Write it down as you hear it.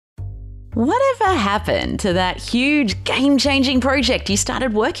Whatever happened to that huge game-changing project you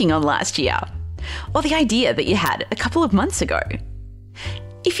started working on last year? Or the idea that you had a couple of months ago?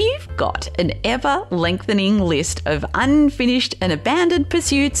 If you've got an ever-lengthening list of unfinished and abandoned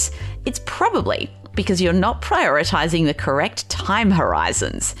pursuits, it's probably because you're not prioritising the correct time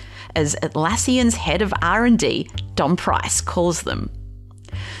horizons, as Atlassian's head of R&D, Dom Price, calls them.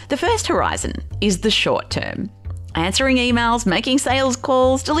 The first horizon is the short term. Answering emails, making sales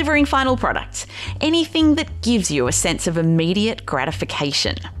calls, delivering final products. Anything that gives you a sense of immediate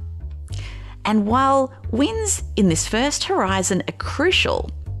gratification. And while wins in this first horizon are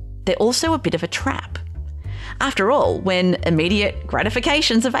crucial, they're also a bit of a trap. After all, when immediate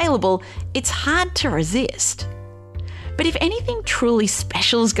gratification's available, it's hard to resist. But if anything truly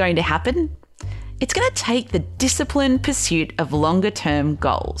special is going to happen, it's going to take the disciplined pursuit of longer-term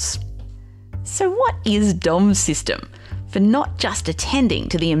goals. So what is Dom's system for not just attending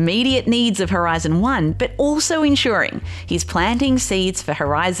to the immediate needs of Horizon 1, but also ensuring he's planting seeds for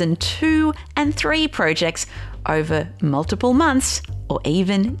Horizon 2 and 3 projects over multiple months or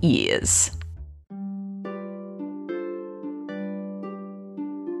even years?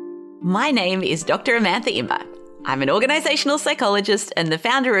 My name is Dr. Amantha Imber. I'm an organisational psychologist and the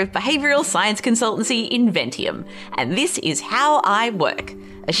founder of behavioural science consultancy Inventium, and this is How I Work,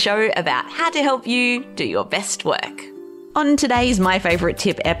 a show about how to help you do your best work. On today's My Favourite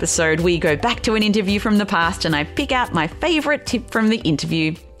Tip episode, we go back to an interview from the past and I pick out my favourite tip from the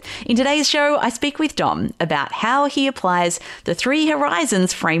interview. In today's show, I speak with Dom about how he applies the 3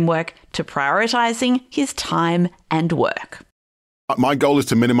 Horizons framework to prioritising his time and work. My goal is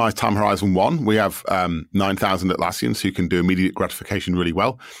to minimize time horizon 1. We have 9,000 Atlassians who can do immediate gratification really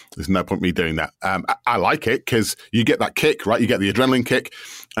well. There's no point me doing that. I like it because you get that kick, right? You get the adrenaline kick,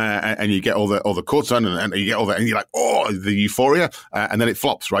 and you get all the cortisol, and you get all that, and you're like, oh, the euphoria, and then it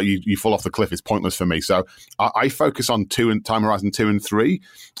flops, right? You fall off the cliff. It's pointless for me. So I focus on time horizon 2 and 3,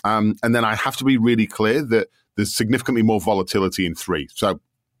 and then I have to be really clear that there's significantly more volatility in 3. So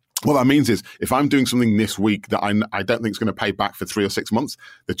what that means is if I'm doing something this week that I don't think is going to pay back for 3 or 6 months,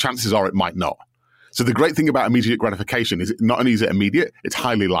 the chances are it might not. So the great thing about immediate gratification is not only is it immediate, it's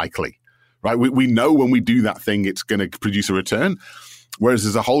highly likely, right? We know when we do that thing, it's going to produce a return. Whereas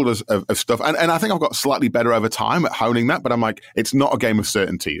there's a whole lot of stuff. And I think I've got slightly better over time at honing that, but I'm like, it's not a game of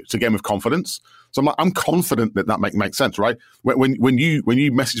certainty. It's a game of confidence. So I'm confident that makes sense, right? When you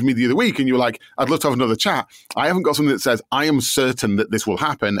messaged me the other week and you were like, I'd love to have another chat, I haven't got something that says, I am certain that this will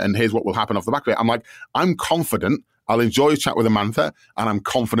happen and here's what will happen off the back of it. I'm like, I'm confident I'll enjoy a chat with Amantha and I'm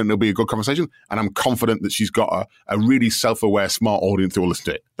confident it'll be a good conversation and I'm confident that she's got a really self-aware, smart audience who will listen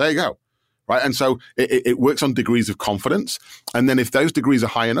to it. There you go. Right. And so it works on degrees of confidence. And then if those degrees are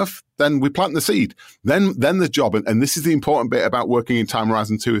high enough, then we plant the seed. Then the job, and this is the important bit about working in time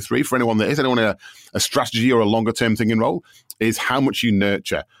horizon 2 or 3 for anyone that is, anyone in a strategy or a longer term thinking role, is how much you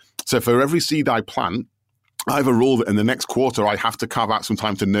nurture. So for every seed I plant, I have a rule that in the next quarter, I have to carve out some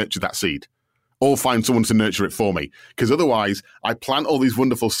time to nurture that seed. Or find someone to nurture it for me. Because otherwise, I plant all these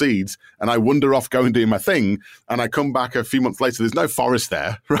wonderful seeds and I wander off, go and do my thing, and I come back a few months later, there's no forest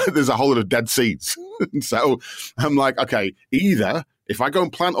there, right? There's a whole lot of dead seeds. So I'm like, okay, either if I go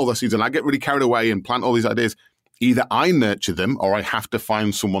and plant all the seeds and I get really carried away and plant all these ideas, either I nurture them or I have to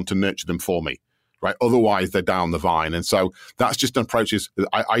find someone to nurture them for me, right? Otherwise, they're down the vine. And so that's just an approach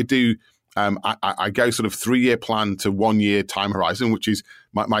I do. I go sort of 3-year plan to 1-year time horizon, which is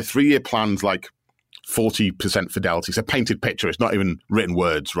my 3-year plan's like 40% fidelity. It's a painted picture. It's not even written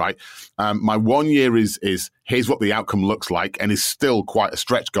words, right? My 1 year is here's what the outcome looks like and is still quite a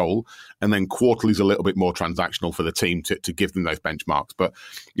stretch goal. And then quarterly is a little bit more transactional for the team to give them those benchmarks. But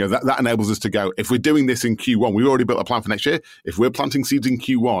you know that enables us to go, if we're doing this in Q1, we've already built a plan for next year. If we're planting seeds in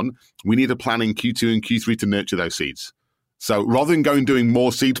Q1, we need a plan in Q2 and Q3 to nurture those seeds. So rather than going doing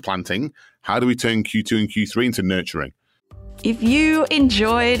more seed planting, how do we turn Q2 and Q3 into nurturing? If you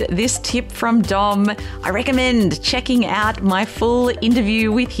enjoyed this tip from Dom, I recommend checking out my full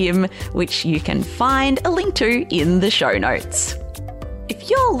interview with him, which you can find a link to in the show notes. If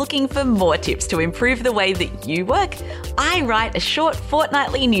you're looking for more tips to improve the way that you work, I write a short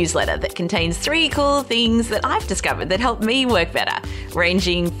fortnightly newsletter that contains 3 cool things that I've discovered that help me work better,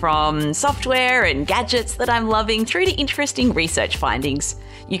 ranging from software and gadgets that I'm loving through to interesting research findings.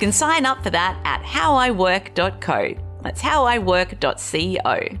 You can sign up for that at howiwork.co. That's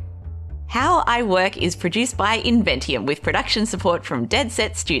howiwork.co. How I Work is produced by Inventium with production support from Dead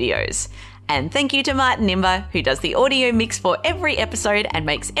Set Studios. And thank you to Martin Imber, who does the audio mix for every episode and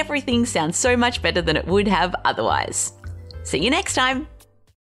makes everything sound so much better than it would have otherwise. See you next time.